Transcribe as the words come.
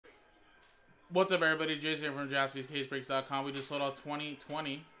What's up, everybody? Jason here from JaspysCaseBreaks.com. We just sold out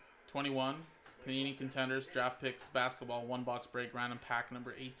 2020-21 Panini Contenders Draft Picks Basketball 1-box break random pack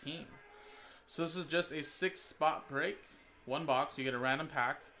number 18. So this is just a 6-spot break. 1 box, you get a random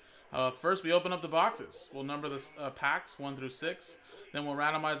pack. First, we open up the boxes. We'll number the packs 1 through 6. Then we'll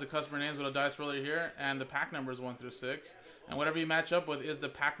randomize the customer names with a dice roller here, and the pack numbers 1 through 6. And whatever you match up with is the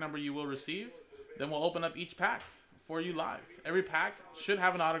pack number you will receive. Then we'll open up each pack for you live. Every pack should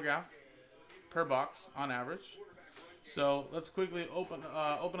have an autograph per box on average. So let's quickly open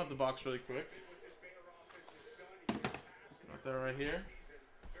up the box really quick. Got that right here.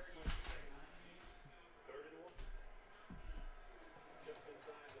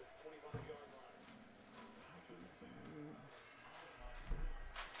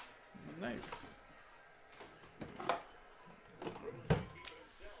 Knife.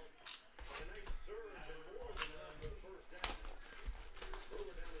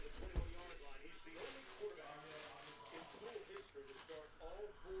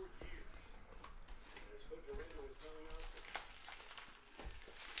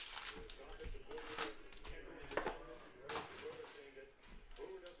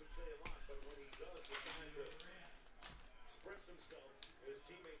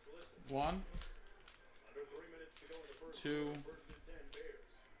 One, 2,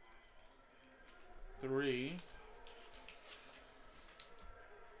 3,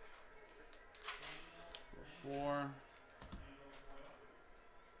 4,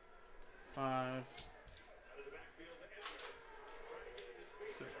 5,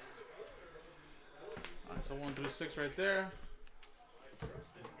 6. Alright, so 1 through 6 right there.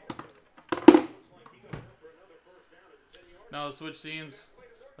 Now let's switch scenes.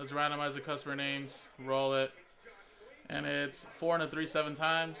 Let's randomize the customer names, roll it, and it's 4 and a 3 7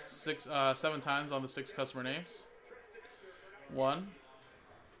 times, 7 times on the 6 customer names. 1,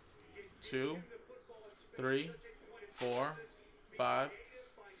 2, 3, 4, 5,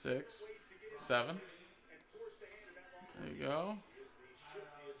 6, 7. There you go.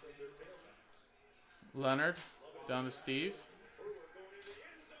 Leonard down to Steve.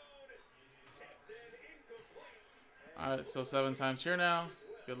 All right, so 7 times here now.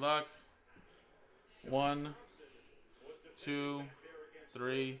 Good luck. 1, 2,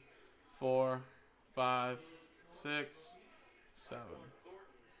 3, 4, 5, 6, 7.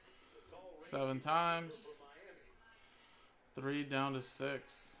 7 times. 3 down to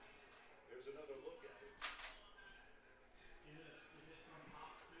 6.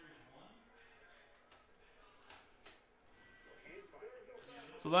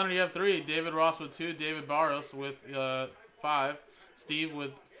 So Leonard, you have 3. David Ross with 2. David Barros with 5. Steve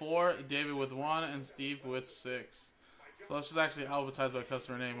with 4. David with 1. And Steve with 6. So let's just actually alphabetize by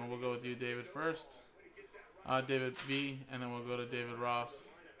customer name. And we'll go with you, David, first. David B. And then we'll go to David Ross,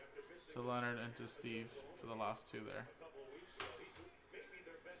 to Leonard, and to Steve for the last 2 there.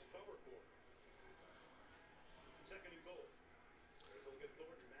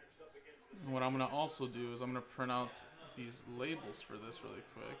 And what I'm going to also do is I'm going to print out these labels for this really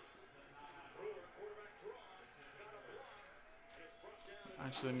quick.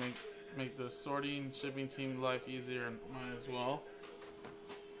 Actually make the sorting shipping team life easier and mine as well,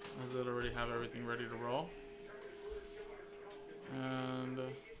 as it already have everything ready to roll. And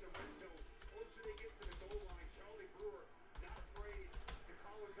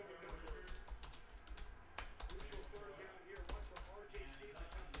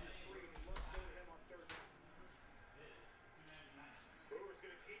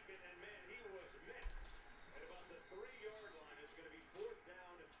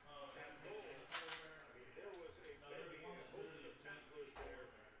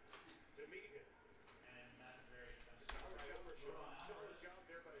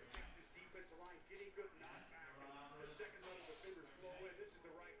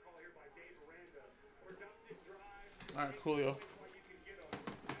all right, coolio.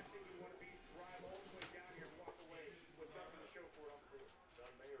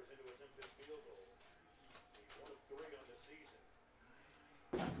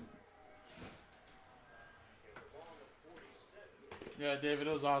 Yeah, David,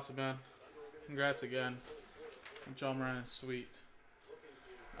 it was awesome, man. Congrats again. John Moran is sweet.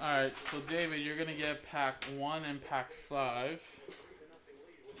 Alright, so David, you're going to get pack 1 and pack 5.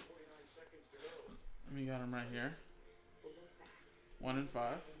 We got them right here. 1 and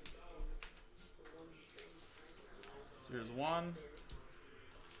 5. So here's 1.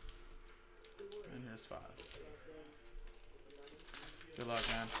 And here's 5. Good luck,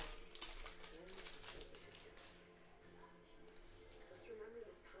 man.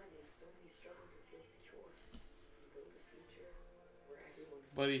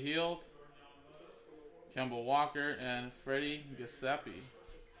 Buddy healed. Kemba Walker, and Freddie Giuseppe.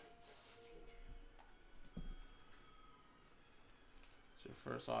 It's your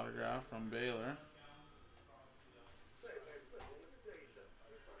first autograph from Baylor.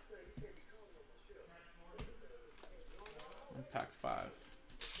 And pack 5.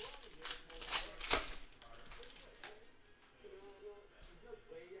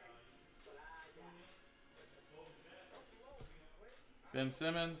 Ben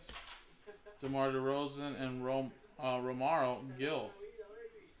Simmons, DeMar DeRozan, and Romaro Gill.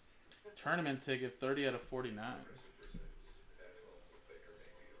 Tournament ticket, 30 out of 49.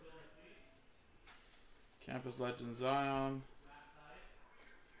 Campus Legend Zion.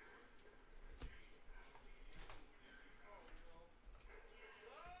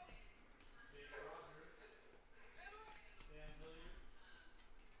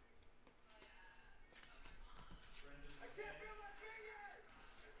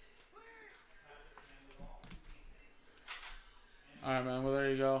 Alright, man. Well,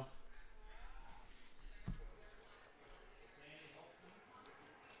 there you go.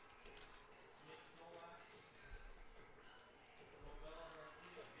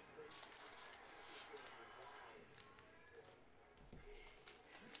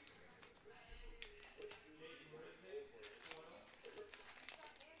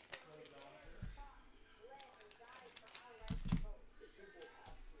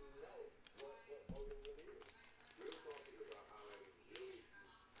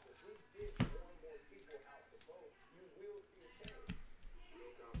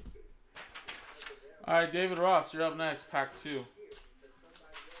 All right, David Ross, you're up next, pack 2.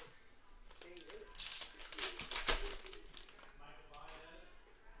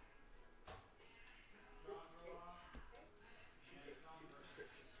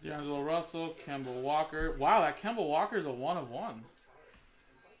 D'Angelo Russell, Kemba Walker. Wow, that Kemba Walker is a 1 of 1.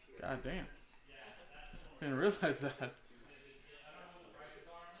 God damn. Didn't realize that.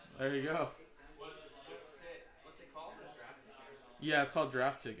 There you go. What's it called? A draft ticket? Yeah, it's called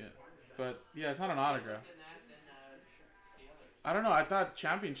draft ticket. But yeah, it's not an autograph. I don't know. I thought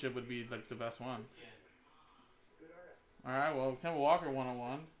championship would be like the best one. All right. Well, Kemba Walker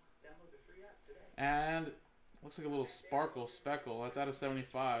 101, and looks like a little sparkle speckle. That's out of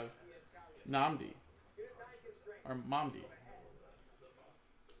 75. Namdi or Mamdi.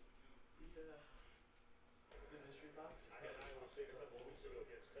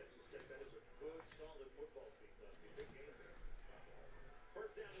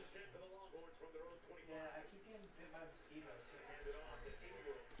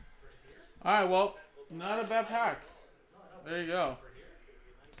 All right, well, not a bad pack. There you go.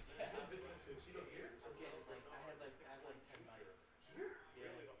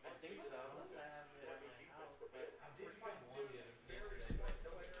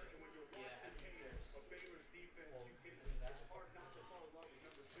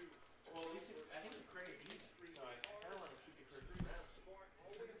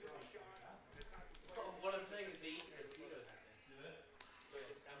 What I'm saying is they eat mosquitoes. So,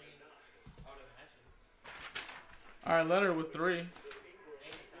 I mean, I would imagine. All right, letter with 3.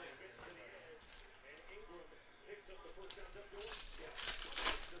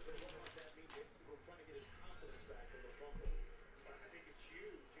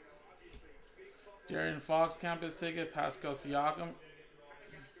 De'Aaron Fox campus ticket, Pascal Siakam.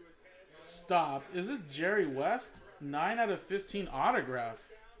 Stop. Is this Jerry West? 9 out of 15 autograph.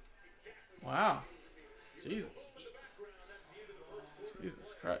 Wow. Jesus.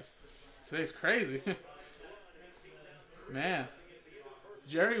 Jesus Christ. Today's crazy. Man.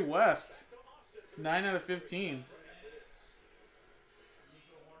 Jerry West. 9 out of 15.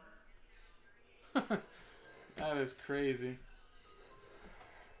 That is crazy.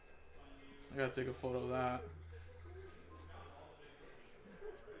 I gotta take a photo of that.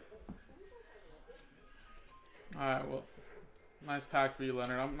 Alright, well. Nice pack for you,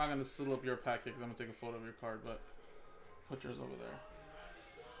 Leonard. I'm not gonna seal up your pack because I'm gonna take a photo of your card, but put yours over there.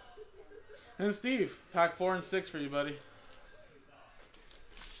 And Steve, pack 4 and 6 for you, buddy.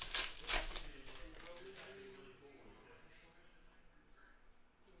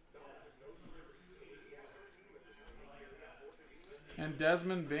 And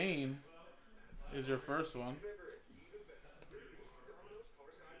Desmond Bain is your first one.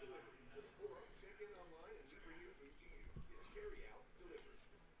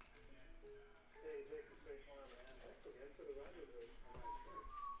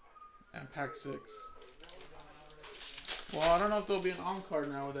 And pack 6. Well, I don't know if there'll be an on-card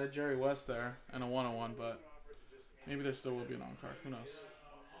now with that Jerry West there and a 101, but maybe there still will be an on-card. Who knows?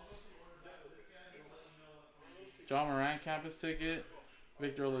 John Morant campus ticket,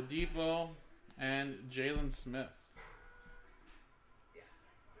 Victor Oladipo, And Jalen Smith.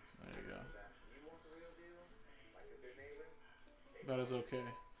 There you go. That is okay.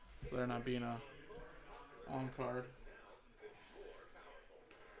 They're not being a on card.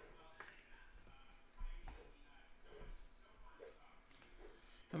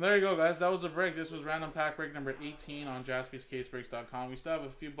 And there you go, guys. That was a break. This was random pack break number 18 on jaspyscasebreaks.com. We still have a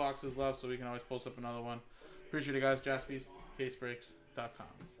few boxes left, so we can always post up another one. Appreciate it, guys.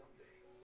 jaspyscasebreaks.com.